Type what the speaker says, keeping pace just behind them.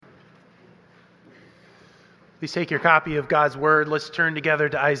Please take your copy of God's Word. Let's turn together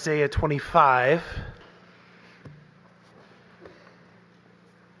to Isaiah 25.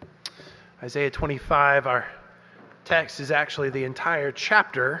 Isaiah 25, our text is actually the entire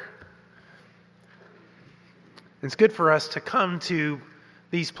chapter. It's good for us to come to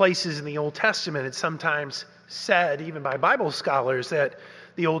these places in the Old Testament. It's sometimes said, even by Bible scholars, that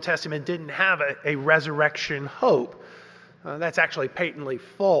the Old Testament didn't have a resurrection hope. That's actually patently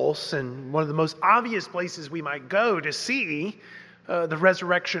false, and one of the most obvious places we might go to see the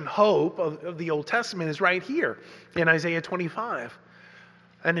resurrection hope of the Old Testament is right here in Isaiah 25.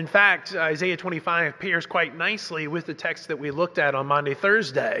 And in fact, Isaiah 25 pairs quite nicely with the text that we looked at on Maundy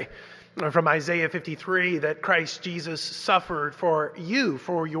Thursday from Isaiah 53, that Christ Jesus suffered for you,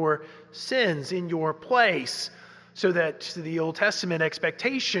 for your sins in your place, so that the Old Testament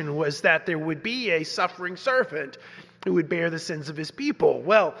expectation was that there would be a suffering servant who would bear the sins of his people.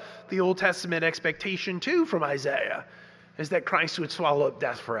 Well, the Old Testament expectation too from Isaiah is that Christ would swallow up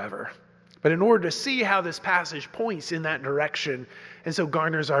death forever. But in order to see how this passage points in that direction and so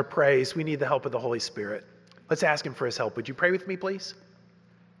garners our praise, we need the help of the Holy Spirit. Let's ask him for his help. Would you pray with me, please?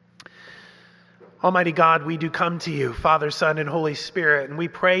 Almighty God, we do come to you, Father, Son, and Holy Spirit, and we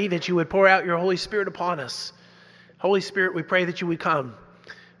pray that you would pour out your Holy Spirit upon us. Holy Spirit, we pray that you would come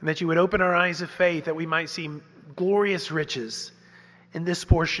and that you would open our eyes of faith, that we might see glorious riches in this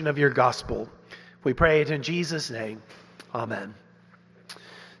portion of your gospel. We pray it in Jesus' name. Amen.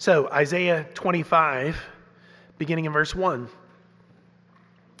 So, Isaiah 25, beginning in verse 1.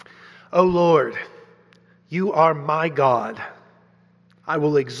 O Lord, you are my God. I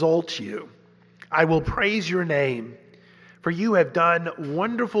will exalt you. I will praise your name, for you have done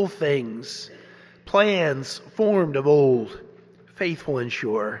wonderful things, plans formed of old, faithful and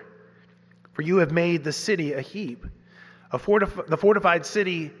sure. For you have made the city a heap, the fortified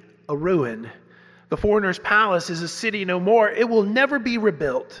city a ruin. The foreigner's palace is a city no more. It will never be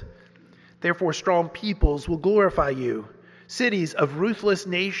rebuilt. Therefore strong peoples will glorify you. Cities of ruthless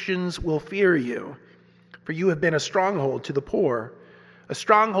nations will fear you. For you have been a stronghold to the poor, a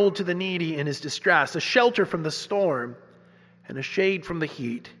stronghold to the needy in his distress, a shelter from the storm, and a shade from the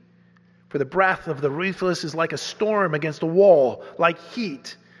heat. For the breath of the ruthless is like a storm against a wall, like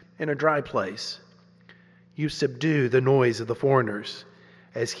heat in a dry place. You subdue the noise of the foreigners.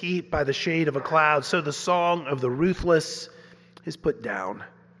 As heat by the shade of a cloud, so the song of the ruthless is put down.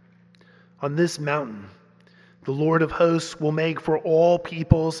 On this mountain, the Lord of hosts will make for all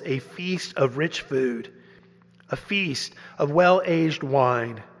peoples a feast of rich food, a feast of well-aged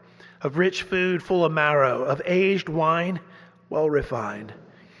wine, of rich food full of marrow, of aged wine well refined.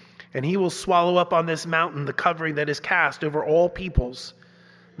 And he will swallow up on this mountain the covering that is cast over all peoples,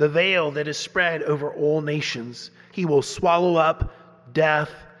 the veil that is spread over all nations. He will swallow up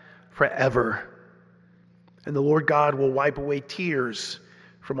death forever. And the Lord God will wipe away tears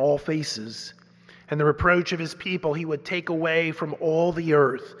from all faces, and the reproach of his people he would take away from all the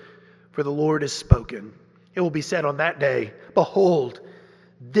earth, for the Lord has spoken. It will be said on that day, behold,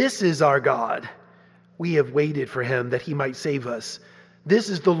 this is our God. We have waited for him that he might save us. This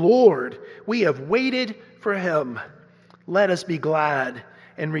is the Lord. We have waited for him. Let us be glad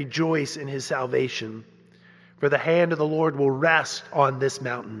and rejoice in his salvation. For the hand of the Lord will rest on this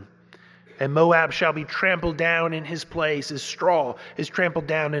mountain, and Moab shall be trampled down in his place, as straw is trampled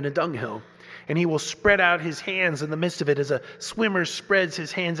down in a dunghill. And he will spread out his hands in the midst of it, as a swimmer spreads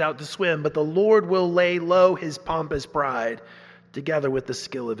his hands out to swim. But the Lord will lay low his pompous pride, together with the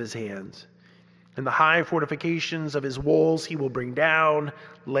skill of his hands. And the high fortifications of his walls he will bring down,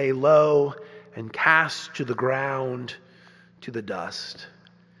 lay low, and cast to the ground, to the dust.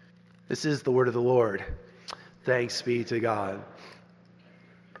 This is the word of the Lord. Thanks be to God.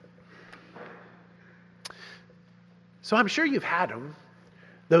 So I'm sure you've had them,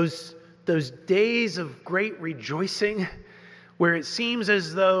 those days of great rejoicing where it seems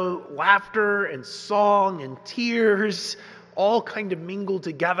as though laughter and song and tears all kind of mingle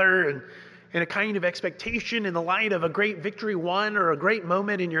together, and in a kind of expectation in the light of a great victory won or a great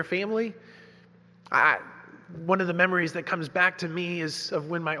moment in your family. One of the memories that comes back to me is of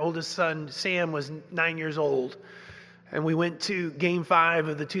when my oldest son, Sam, was 9 years old. And we went to Game 5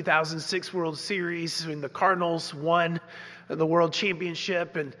 of the 2006 World Series when the Cardinals won the World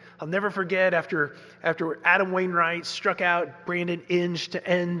Championship. And I'll never forget after Adam Wainwright struck out Brandon Inge to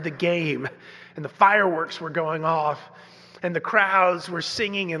end the game, and the fireworks were going off, and the crowds were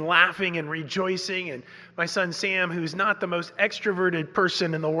singing and laughing and rejoicing. And my son Sam, who's not the most extroverted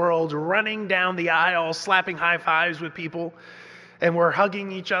person in the world, running down the aisle, slapping high fives with people. And we're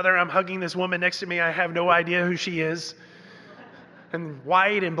hugging each other. I'm hugging this woman next to me. I have no idea who she is. and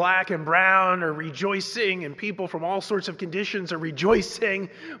white and black and brown are rejoicing, and people from all sorts of conditions are rejoicing.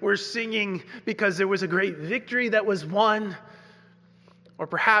 We're singing because there was a great victory that was won. Or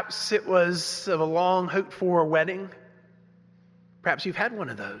perhaps it was of a long hoped for wedding. Perhaps you've had one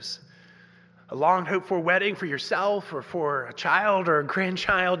of those. A long hoped for wedding for yourself or for a child or a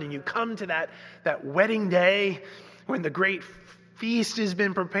grandchild, and you come to that wedding day when the great feast has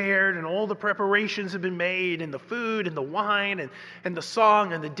been prepared and all the preparations have been made, and the food and the wine and the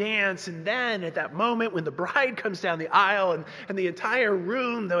song and the dance. And then at that moment when the bride comes down the aisle and the entire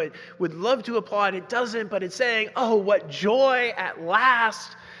room, though it would love to applaud, it doesn't, but it's saying, "Oh, what joy at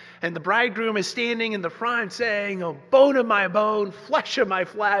last." And the bridegroom is standing in the front saying, "Oh, bone of my bone, flesh of my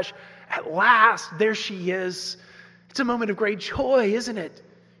flesh, at last, there she is." It's a moment of great joy, isn't it?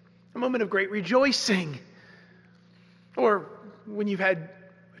 A moment of great rejoicing. Or when you've had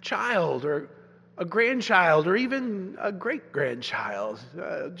a child or a grandchild or even a great-grandchild.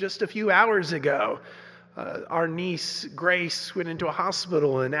 Just a few hours ago, our niece Grace went into a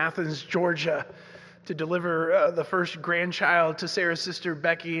hospital in Athens, Georgia, to deliver the first grandchild to Sarah's sister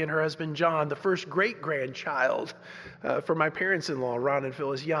Becky and her husband John, the first great-grandchild for my parents-in-law, Ron and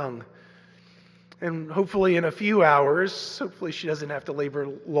Phyllis Young. And hopefully in a few hours, hopefully she doesn't have to labor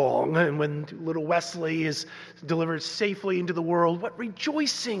long, and when little Wesley is delivered safely into the world, what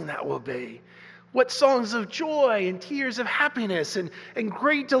rejoicing that will be. What songs of joy and tears of happiness and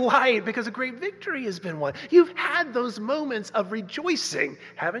great delight because a great victory has been won. You've had those moments of rejoicing,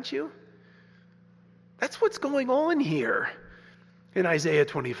 haven't you? That's what's going on here in Isaiah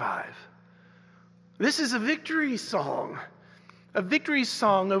 25. This is a victory song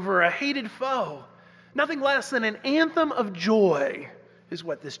over a hated foe. Nothing less than an anthem of joy is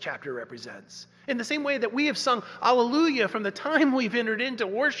what this chapter represents. In the same way that we have sung Alleluia from the time we've entered into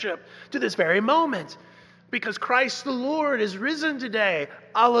worship to this very moment. Because Christ the Lord is risen today.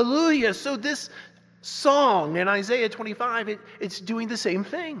 Alleluia. So this song in Isaiah 25, it's doing the same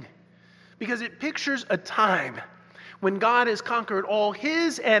thing. Because it pictures a time when God has conquered all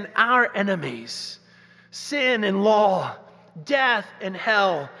his and our enemies. Sin and law, death and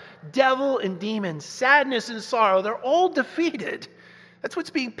hell, devil and demons, sadness and sorrow, they're all defeated. That's what's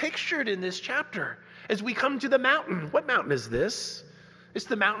being pictured in this chapter. As we come to the mountain, what mountain is this? It's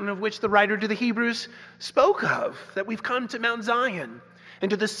the mountain of which the writer to the Hebrews spoke of, that we've come to Mount Zion,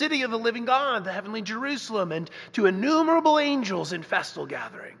 and to the city of the living God, the heavenly Jerusalem, and to innumerable angels in festal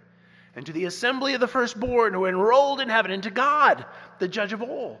gathering, and to the assembly of the firstborn who are enrolled in heaven, and to God, the judge of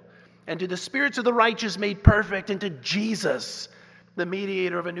all, and to the spirits of the righteous made perfect, and to Jesus, the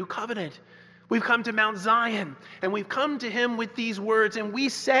mediator of a new covenant. We've come to Mount Zion, and we've come to him with these words, and we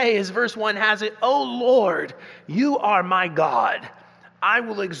say, as verse 1 has it, "O Lord, you are my God. I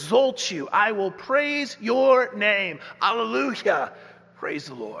will exalt you. I will praise your name." Alleluia. Praise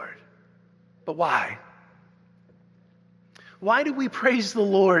the Lord. But why? Why do we praise the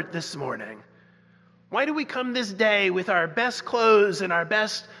Lord this morning? Why do we come this day with our best clothes and our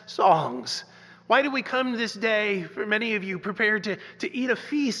best songs? Why do we come this day, for many of you, prepared to eat a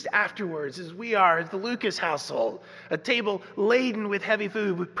feast afterwards, as we are at the Lucas household, a table laden with heavy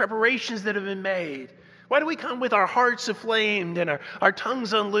food, with preparations that have been made? Why do we come with our hearts aflamed and our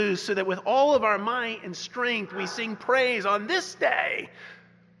tongues unloosed, so that with all of our might and strength we sing praise on this day?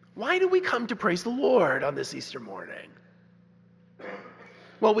 Why do we come to praise the Lord on this Easter morning?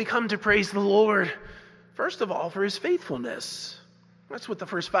 Well, we come to praise the Lord, first of all, for his faithfulness. That's what the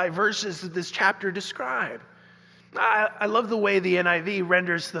first 5 verses of this chapter describe. I love the way the NIV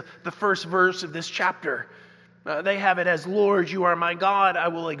renders the first verse of this chapter. They have it as, "Lord, you are my God. I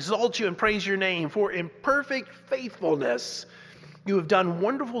will exalt you and praise your name. For in perfect faithfulness you have done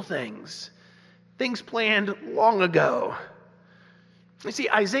wonderful things, things planned long ago." You see,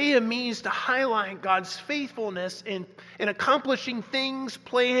 Isaiah means to highlight God's faithfulness in accomplishing things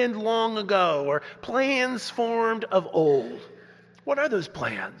planned long ago, or plans formed of old. What are those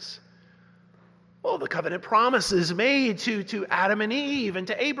plans? Well, the covenant promises made to Adam and Eve and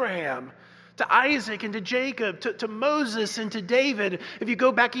to Abraham, to Isaac and to Jacob, to Moses and to David. If you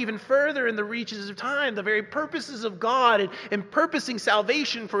go back even further in the reaches of time, the very purposes of God in purposing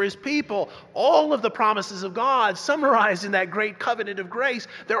salvation for his people, all of the promises of God summarized in that great covenant of grace,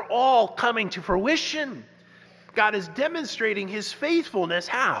 they're all coming to fruition. God is demonstrating his faithfulness.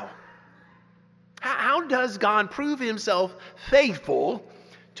 How? How does God prove himself faithful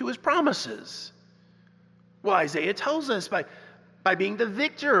to his promises? Well, Isaiah tells us by being the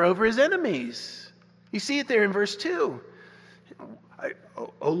victor over his enemies. You see it there in verse 2.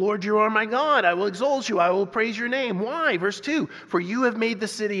 "O Lord, you are my God. I will exalt you. I will praise your name." Why? Verse 2. "For you have made the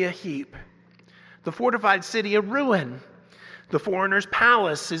city a heap, the fortified city a ruin. The foreigner's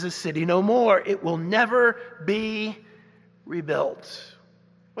palace is a city no more. It will never be rebuilt.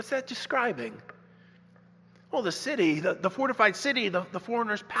 What's that describing? Well, the city, the fortified city, the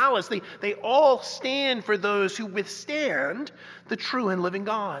foreigner's palace, they all stand for those who withstand the true and living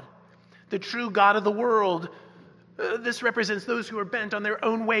God, the true God of the world. This represents those who are bent on their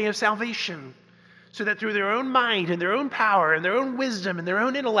own way of salvation, so that through their own might and their own power and their own wisdom and their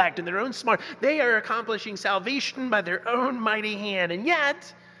own intellect and their own smart, they are accomplishing salvation by their own mighty hand. And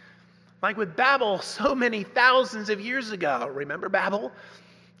yet, like with Babel so many thousands of years ago, remember Babel?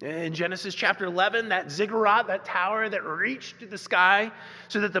 In Genesis chapter 11, that ziggurat, that tower that reached to the sky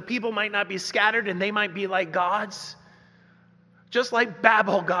so that the people might not be scattered and they might be like gods. Just like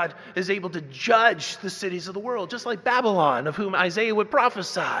Babel, God is able to judge the cities of the world, just like Babylon, of whom Isaiah would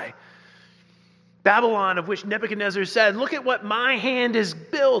prophesy. Babylon, of which Nebuchadnezzar said, look at what my hand has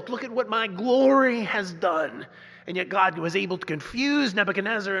built. Look at what my glory has done. And yet God was able to confuse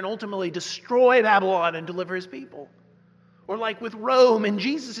Nebuchadnezzar and ultimately destroy Babylon and deliver his people. Or like with Rome in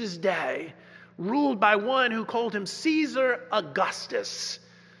Jesus' day, ruled by one who called him Caesar Augustus.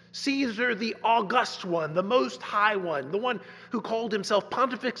 Caesar the August one, the most high one, the one who called himself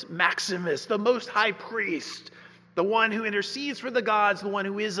Pontifex Maximus, the most high priest, the one who intercedes for the gods, the one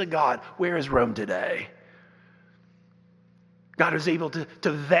who is a god. Where is Rome today? God was able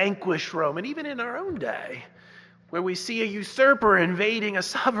to vanquish Rome, and even in our own day, where we see a usurper invading a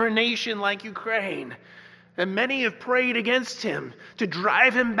sovereign nation like Ukraine, and many have prayed against him to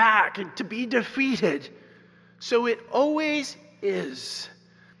drive him back and to be defeated. So it always is.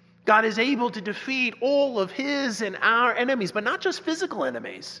 God is able to defeat all of his and our enemies, but not just physical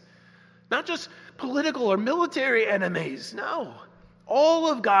enemies, not just political or military enemies. No,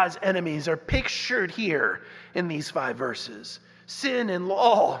 all of God's enemies are pictured here in these 5 verses. Sin and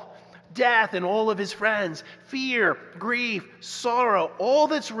law, death and all of his friends, fear, grief, sorrow, all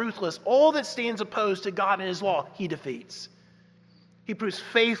that's ruthless, all that stands opposed to God and his law, he defeats. He proves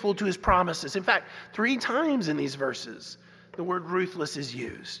faithful to his promises. In fact, 3 times in these verses, the word ruthless is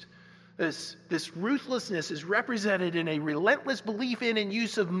used. This ruthlessness is represented in a relentless belief in and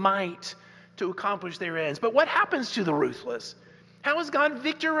use of might to accomplish their ends. But what happens to the ruthless? How is God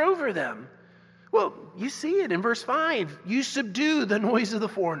victor over them? Well, you see it in verse 5. You subdue the noise of the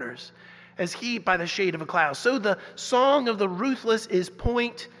foreigners as heat by the shade of a cloud. So the song of the ruthless is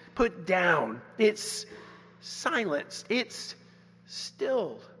put down. It's silenced. It's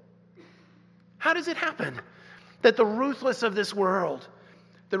stilled. How does it happen that the ruthless of this world,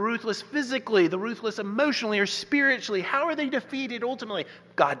 the ruthless physically, the ruthless emotionally or spiritually, how are they defeated ultimately?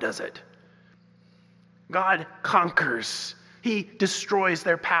 God does it. God conquers. He destroys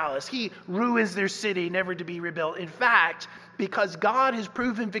their palace. He ruins their city, never to be rebuilt. In fact, because God has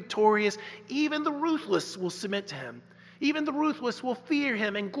proven victorious, even the ruthless will submit to him. Even the ruthless will fear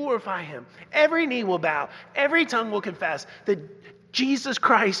him and glorify him. Every knee will bow. Every tongue will confess that Jesus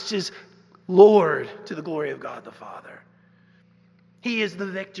Christ is Lord, to the glory of God the Father. He is the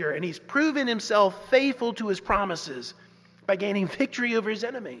victor, and he's proven himself faithful to his promises by gaining victory over his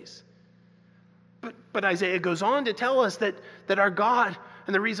enemies. But Isaiah goes on to tell us that our God,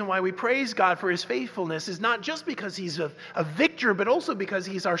 and the reason why we praise God for his faithfulness, is not just because he's a victor, but also because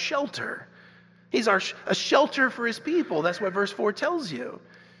he's our shelter. He's a shelter for his people. That's what verse 4 tells you.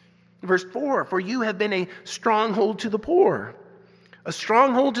 Verse 4, for you have been a stronghold to the poor, a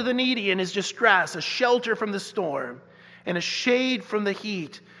stronghold to the needy in his distress, a shelter from the storm, and a shade from the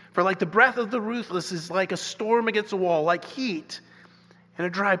heat. For like the breath of the ruthless is like a storm against a wall, like heat in a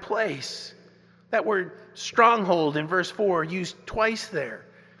dry place. That word stronghold in verse 4, used twice there,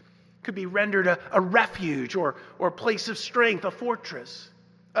 could be rendered a refuge or a place of strength, a fortress.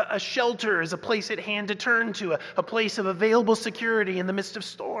 A shelter is a place at hand to turn to, a place of available security in the midst of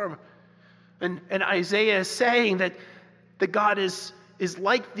storm. And Isaiah is saying that God is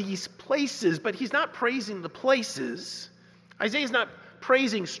like these places, but he's not praising the places. Isaiah's not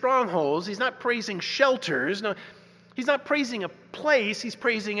praising strongholds. He's not praising shelters. No, he's not praising a place. He's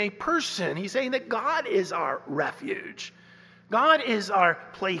praising a person. He's saying that God is our refuge. God is our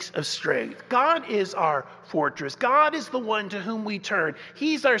place of strength. God is our fortress. God is the one to whom we turn.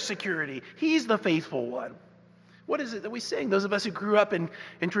 He's our security. He's the faithful one. What is it that we sing? Those of us who grew up in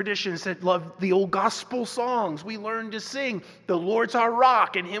traditions that love the old gospel songs, we learned to sing, the Lord's our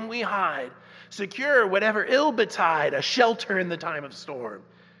rock, in him we hide. Secure, whatever ill betide, a shelter in the time of storm.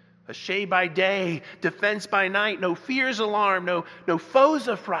 A shade by day, defense by night, no fears alarm, no foes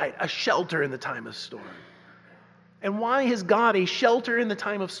affright, a shelter in the time of storm. And why is God a shelter in the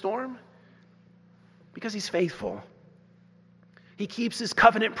time of storm? Because he's faithful. He keeps his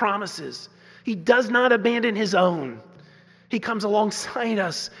covenant promises. He does not abandon his own. He comes alongside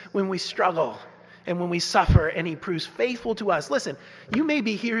us when we struggle and when we suffer, and he proves faithful to us. Listen, you may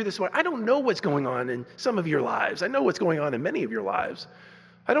be here this morning. I don't know what's going on in some of your lives. I know what's going on in many of your lives.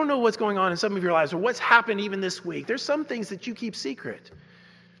 I don't know what's going on in some of your lives or what's happened even this week. There's some things that you keep secret.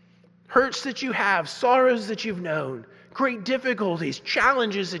 Hurts that you have, sorrows that you've known, great difficulties,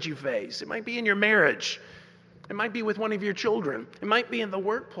 challenges that you face. It might be in your marriage. It might be with one of your children. It might be in the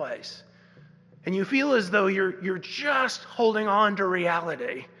workplace. And you feel as though you're just holding on to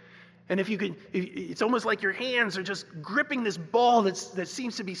reality. And it's almost like your hands are just gripping this ball that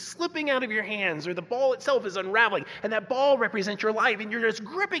seems to be slipping out of your hands, or the ball itself is unraveling, and that ball represents your life, and you're just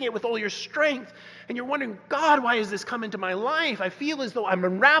gripping it with all your strength, and you're wondering, God, why has this come into my life? I feel as though I'm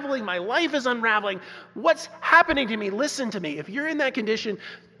unraveling, my life is unraveling. What's happening to me? Listen to me. If you're in that condition,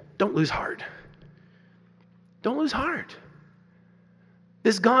 don't lose heart. Don't lose heart.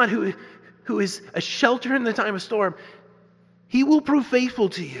 This God who is a shelter in the time of storm, he will prove faithful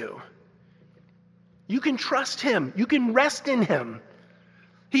to you. You can trust him. You can rest in him.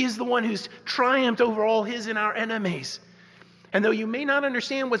 He is the one who's triumphed over all his and our enemies. And though you may not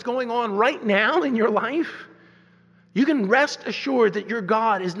understand what's going on right now in your life, you can rest assured that your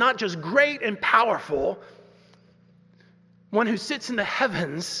God is not just great and powerful, one who sits in the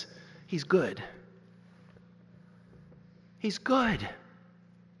heavens. He's good. He's good.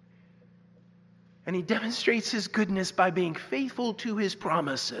 And he demonstrates his goodness by being faithful to his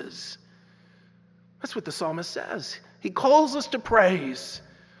promises. That's what the psalmist says. He calls us to praise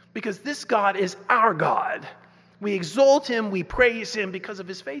because this God is our God. We exalt him, we praise him because of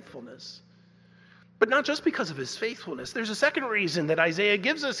his faithfulness. But not just because of his faithfulness. There's a second reason that Isaiah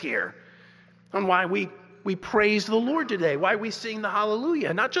gives us here on why we praise the Lord today, why we sing the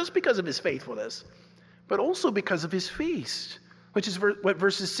hallelujah. Not just because of his faithfulness, but also because of his feast, which is what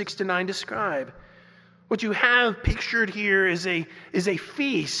verses 6 to 9 describe. What you have pictured here is a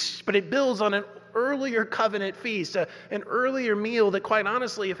feast, but it builds on an earlier covenant feast, an earlier meal that, quite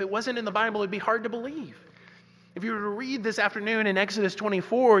honestly, if it wasn't in the Bible, it'd be hard to believe. If you were to read this afternoon in Exodus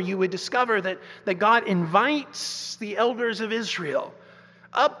 24, you would discover that God invites the elders of Israel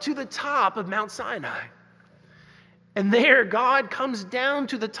up to the top of Mount Sinai. And there, God comes down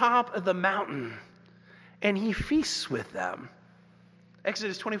to the top of the mountain, and he feasts with them.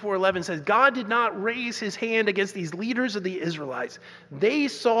 Exodus 24:11 says, God did not raise his hand against these leaders of the Israelites. They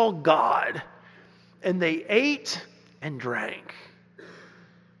saw God, and they ate and drank.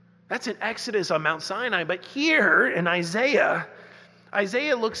 That's in Exodus on Mount Sinai. But here in Isaiah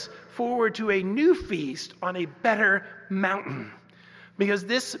looks forward to a new feast on a better mountain. Because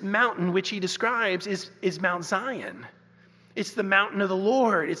this mountain which he describes is Mount Zion. It's the mountain of the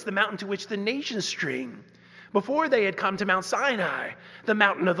Lord. It's the mountain to which the nations stream. Before they had come to Mount Sinai, the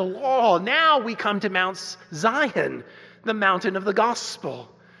mountain of the law. Now we come to Mount Zion, the mountain of the gospel.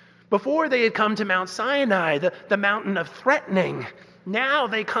 Before they had come to Mount Sinai, the mountain of threatening. Now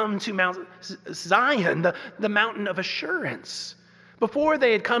they come to Mount Zion, the mountain of assurance. Before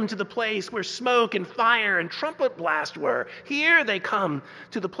they had come to the place where smoke and fire and trumpet blast were, here they come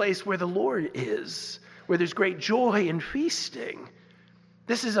to the place where the Lord is, where there's great joy and feasting.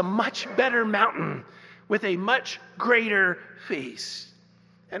 This is a much better mountain with a much greater feast.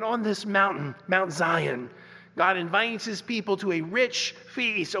 And on this mountain, Mount Zion, God invites his people to a rich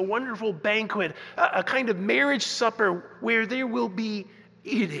feast, a wonderful banquet, a kind of marriage supper where there will be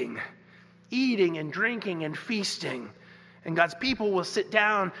eating and drinking and feasting. And God's people will sit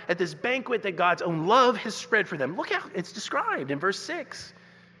down at this banquet that God's own love has spread for them. Look how it's described in verse 6.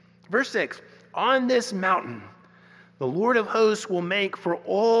 Verse 6, on this mountain, the Lord of hosts will make for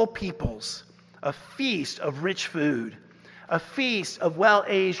all peoples a feast of rich food, a feast of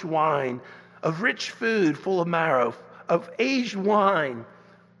well-aged wine, of rich food full of marrow, of aged wine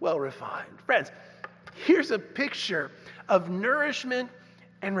well refined. Friends, here's a picture of nourishment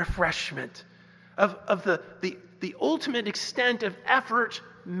and refreshment, of the ultimate extent of effort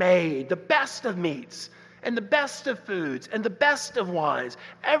made, the best of meats and the best of foods and the best of wines,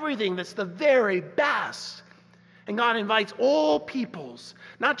 everything that's the very best. And God invites all peoples,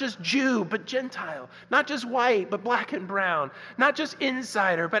 not just Jew, but Gentile, not just white, but black and brown, not just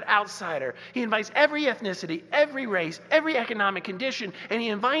insider, but outsider. He invites every ethnicity, every race, every economic condition, and he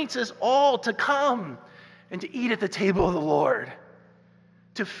invites us all to come and to eat at the table of the Lord,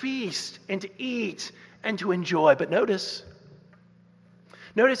 to feast and to eat and to enjoy. But notice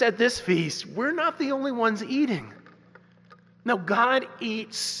at this feast, we're not the only ones eating. No, God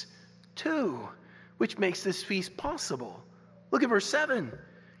eats too, which makes this feast possible. Look at verse 7.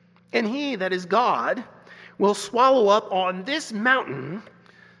 And he, that is God, will swallow up on this mountain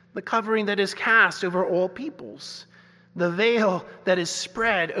the covering that is cast over all peoples. the veil that is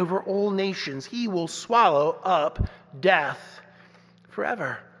spread over all nations. He will swallow up death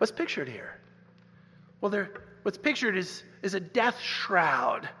forever. What's pictured here? Well, what's pictured is a death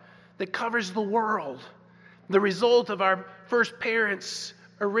shroud that covers the world, the result of our first parents'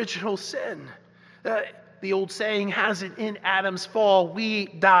 original sin. The old saying has it, in Adam's fall, we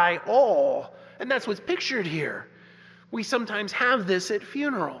die all. And that's what's pictured here. We sometimes have this at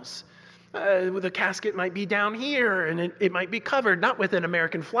funerals. The casket might be down here, and it might be covered, not with an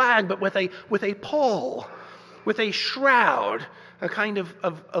American flag, but with a pall, with a shroud, a kind of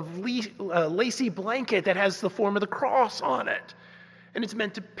lacy blanket that has the form of the cross on it. And it's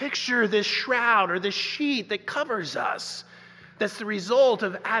meant to picture this shroud or this sheet that covers us. That's the result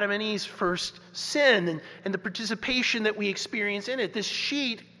of Adam and Eve's first sin and the participation that we experience in it. This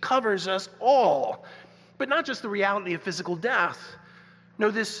sheet covers us all. But not just the reality of physical death. No,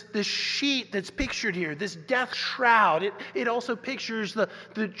 this sheet that's pictured here, this death shroud, it also pictures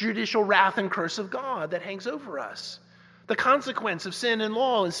the judicial wrath and curse of God that hangs over us. The consequence of sin and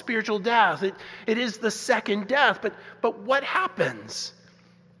law and spiritual death. It is the second death. But what happens?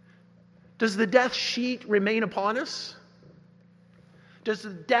 Does the death sheet remain upon us? Does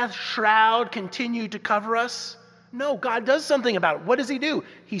the death shroud continue to cover us? No, God does something about it. What does he do?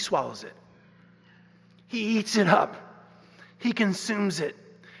 He swallows it. He eats it up. He consumes it.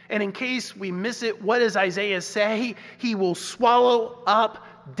 And in case we miss it, what does Isaiah say? He will swallow up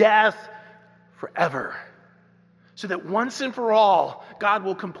death forever. So that once and for all, God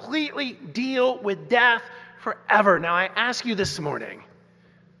will completely deal with death forever. Now, I ask you this morning,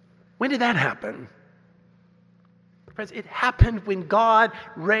 when did that happen? Friends, it happened when God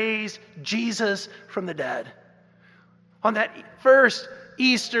raised Jesus from the dead. On that first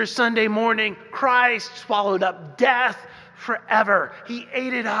Easter Sunday morning, Christ swallowed up death forever. He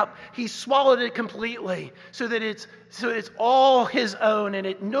ate it up. He swallowed it completely so that it's all his own, and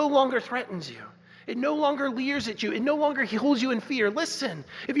it no longer threatens you. It no longer leers at you. It no longer holds you in fear. Listen,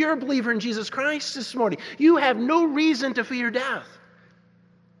 if you're a believer in Jesus Christ this morning, you have no reason to fear death.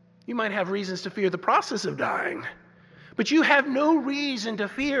 You might have reasons to fear the process of dying, but you have no reason to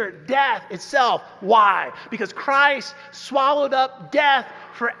fear death itself. Why? Because Christ swallowed up death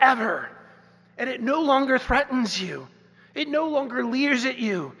forever, and it no longer threatens you. It no longer leers at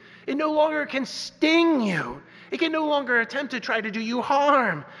you. It no longer can sting you. It can no longer attempt to try to do you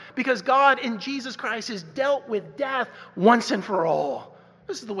harm, because God in Jesus Christ has dealt with death once and for all.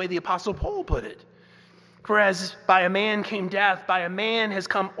 This is the way the Apostle Paul put it. For as by a man came death, by a man has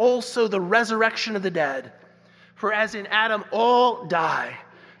come also the resurrection of the dead. For as in Adam all die,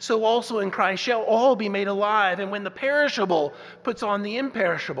 so also in Christ shall all be made alive. And when the perishable puts on the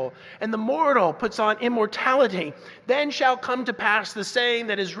imperishable, and the mortal puts on immortality, then shall come to pass the saying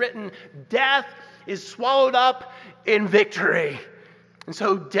that is written, death is swallowed up in victory. And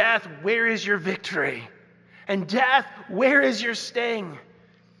so death, where is your victory? And death, where is your sting?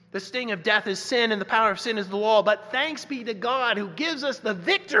 The sting of death is sin, and the power of sin is the law. But thanks be to God who gives us the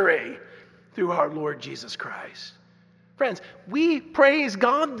victory through our Lord Jesus Christ. Friends, we praise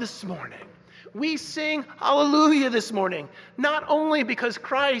God this morning. We sing hallelujah this morning, not only because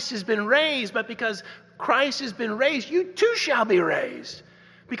Christ has been raised, but because Christ has been raised, you too shall be raised.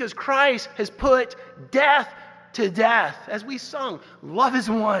 Because Christ has put death to death. As we sung, love is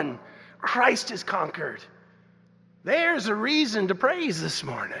won, Christ is conquered. There's a reason to praise this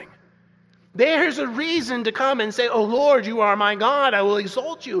morning. There's a reason to come and say, oh Lord, you are my God. I will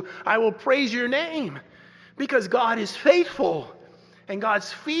exalt you. I will praise your name. Because God is faithful. And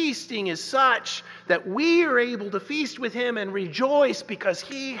God's feasting is such that we are able to feast with him and rejoice because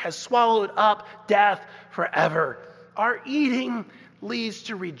he has swallowed up death forever. Our eating leads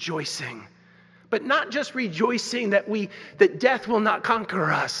to rejoicing. But not just rejoicing that death will not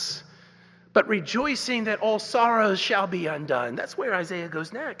conquer us, but rejoicing that all sorrows shall be undone. That's where Isaiah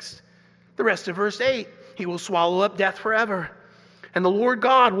goes next. The rest of verse 8, he will swallow up death forever. And the Lord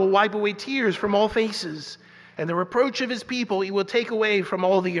God will wipe away tears from all faces, and the reproach of his people he will take away from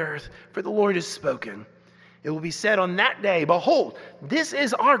all the earth, for the Lord has spoken. It will be said on that day, behold, this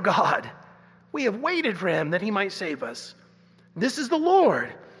is our God. We have waited for him that he might save us. This is the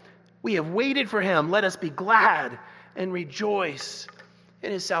Lord. We have waited for him. Let us be glad and rejoice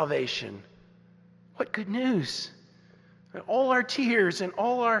in his salvation. What good news. All our tears and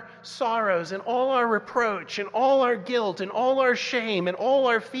all our sorrows and all our reproach and all our guilt and all our shame and all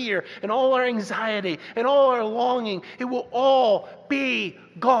our fear and all our anxiety and all our longing, it will all be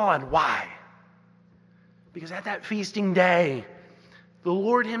gone. Why? Because at that feasting day, the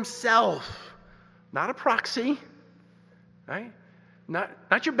Lord himself, not a proxy, right?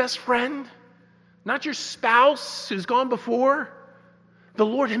 Not your best friend, Not your spouse who's gone before. The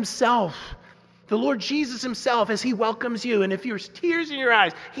Lord himself. The Lord Jesus himself as he welcomes you. And if there's tears in your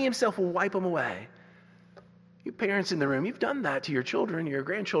eyes, he himself will wipe them away. You parents in the room, you've done that to your children, your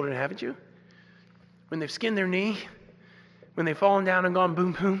grandchildren, haven't you? When they've skinned their knee, when they've fallen down and gone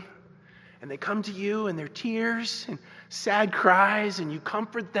boom, boom, and they come to you and their tears and sad cries, and you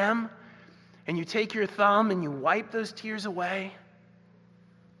comfort them, and you take your thumb and you wipe those tears away.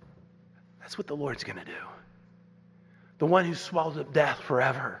 That's what the Lord's going to do. The one who swallowed up death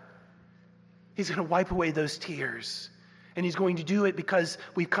forever. He's going to wipe away those tears. And he's going to do it because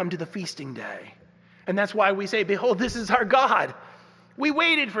we've come to the feasting day. And that's why we say, behold, this is our God. We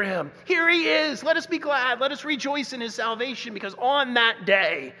waited for him. Here he is. Let us be glad. Let us rejoice in his salvation, because on that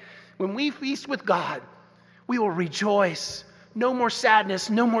day, when we feast with God, we will rejoice. No more sadness,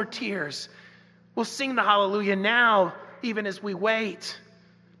 no more tears. We'll sing the hallelujah now, even as we wait,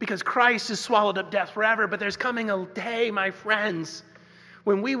 because Christ has swallowed up death forever. But there's coming a day, my friends,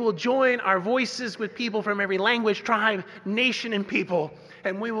 when we will join our voices with people from every language, tribe, nation, and people,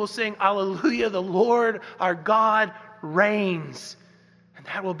 and we will sing, hallelujah, the Lord our God reigns. And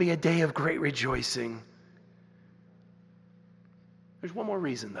that will be a day of great rejoicing. There's one more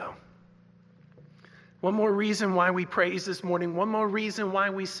reason, though. One more reason why we praise this morning. One more reason why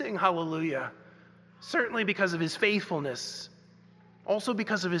we sing hallelujah. Certainly because of his faithfulness. Also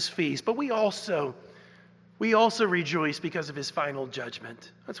because of his feast. But we also rejoice because of his final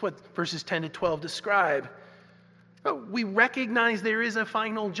judgment. That's what verses 10 to 12 describe. We recognize there is a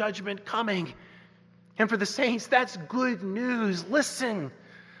final judgment coming. And for the saints, that's good news. Listen,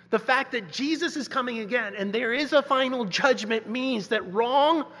 the fact that Jesus is coming again and there is a final judgment means that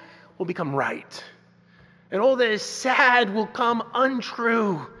wrong will become right. And all that is sad will come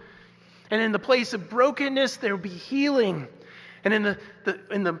untrue. And in the place of brokenness, there will be healing. And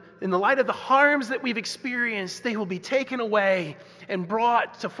in the light of the harms that we've experienced, they will be taken away and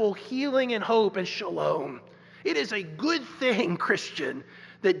brought to full healing and hope and shalom. It is a good thing, Christian,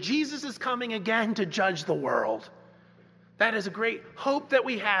 that Jesus is coming again to judge the world. That is a great hope that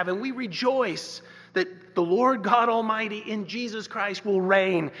we have, and we rejoice that the Lord God Almighty in Jesus Christ will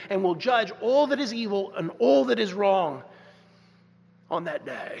reign and will judge all that is evil and all that is wrong on that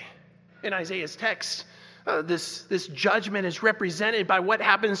day. In Isaiah's text, this judgment is represented by what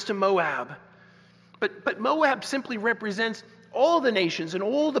happens to Moab. But Moab simply represents all the nations and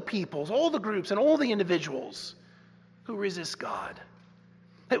all the peoples, all the groups and all the individuals who resist God,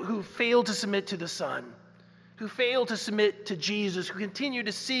 who fail to submit to the Son, who fail to submit to Jesus, who continue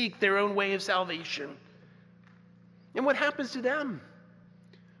to seek their own way of salvation. And what happens to them?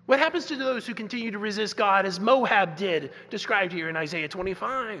 What happens to those who continue to resist God as Moab did, described here in Isaiah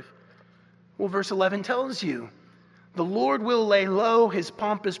 25? Well, verse 11 tells you, the Lord will lay low his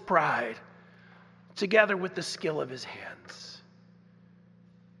pompous pride together with the skill of his hands.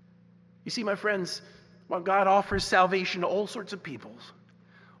 You see, my friends, while God offers salvation to all sorts of peoples,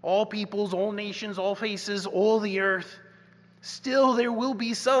 all nations, all faces, all the earth, still there will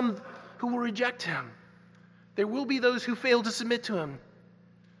be some who will reject him. There will be those who fail to submit to him.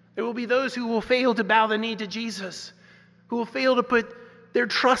 There will be those who will fail to bow the knee to Jesus, who will fail to put their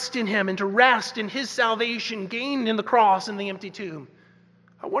trust in him and to rest in his salvation gained in the cross and the empty tomb.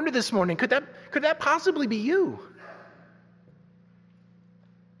 I wonder this morning, could that possibly be you?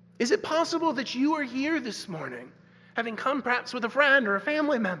 Is it possible that you are here this morning, having come perhaps with a friend or a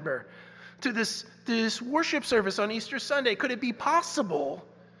family member to this worship service on Easter Sunday? Could it be possible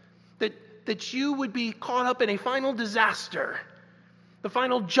that you would be caught up in a final disaster, the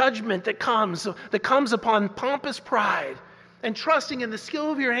final judgment that comes upon pompous pride and trusting in the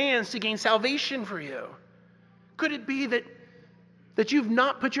skill of your hands to gain salvation for you? Could it be that you've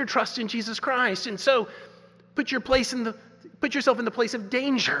not put your trust in Jesus Christ, and so put yourself in the place of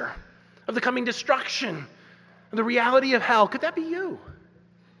danger, of the coming destruction, of the reality of hell? Could that be you?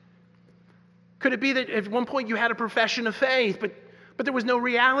 Could it be that at one point you had a profession of faith, but there was no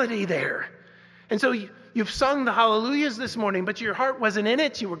reality there? And so you've sung the hallelujahs this morning, but your heart wasn't in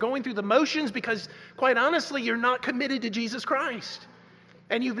it. You were going through the motions because, quite honestly, you're not committed to Jesus Christ.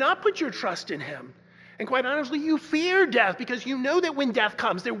 And you've not put your trust in him. And quite honestly, you fear death because you know that when death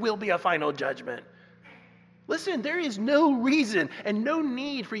comes, there will be a final judgment. Listen, there is no reason and no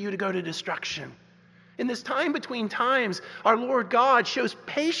need for you to go to destruction. In this time between times, our Lord God shows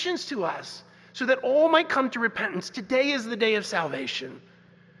patience to us so that all might come to repentance. Today is the day of salvation.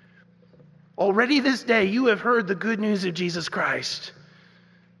 Already this day you have heard the good news of Jesus Christ.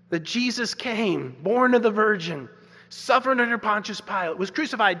 That Jesus came, born of the Virgin, suffered under Pontius Pilate, was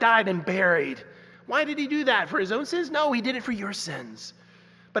crucified, died, and buried. Why did he do that? For his own sins? No, he did it for your sins.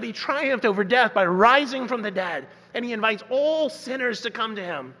 But he triumphed over death by rising from the dead. And he invites all sinners to come to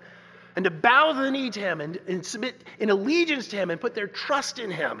him and to bow the knee to him and submit in allegiance to him and put their trust in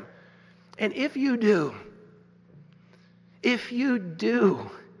him. And if you do,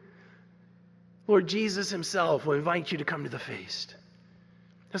 Lord Jesus himself will invite you to come to the feast.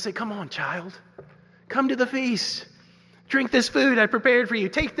 He'll say, come on, child. Come to the feast. Drink this food I prepared for you.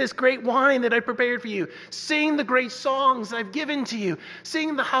 Take this great wine that I prepared for you. Sing the great songs I've given to you.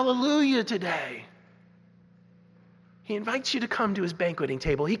 Sing the hallelujah today. He invites you to come to his banqueting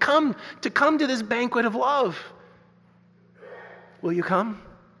table. He come to this banquet of love. Will you come?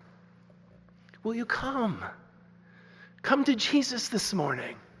 Will you come? Come to Jesus this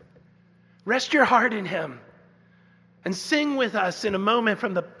morning. Rest your heart in him. And sing with us in a moment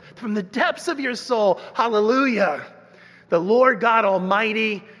from the depths of your soul. Hallelujah. The Lord God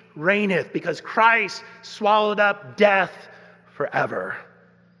Almighty reigneth, because Christ swallowed up death forever.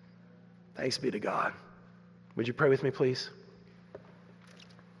 Thanks be to God. Would you pray with me, please?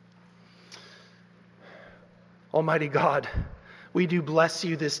 Almighty God, we do bless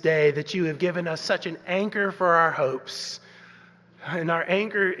you this day that you have given us such an anchor for our hopes. And our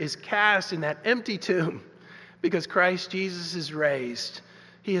anchor is cast in that empty tomb because Christ Jesus is raised.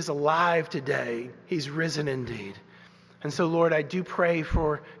 He is alive today. He's risen indeed. And so, Lord, I do pray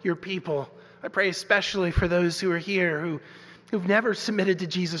for your people. I pray especially for those who are here who've never submitted to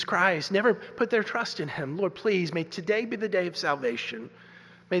Jesus Christ, never put their trust in him. Lord, please, may today be the day of salvation.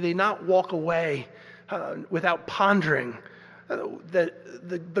 May they not walk away without pondering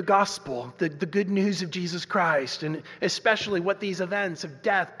the gospel, the good news of Jesus Christ, and especially what these events of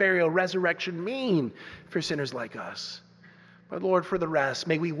death, burial, resurrection mean for sinners like us. But Lord, for the rest,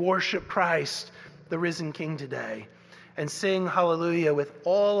 may we worship Christ, the risen King, today, and sing hallelujah with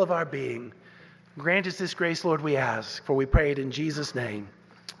all of our being. Grant us this grace, Lord, we ask, for we pray it in Jesus' name.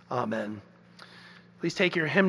 Amen. Please take your hymn.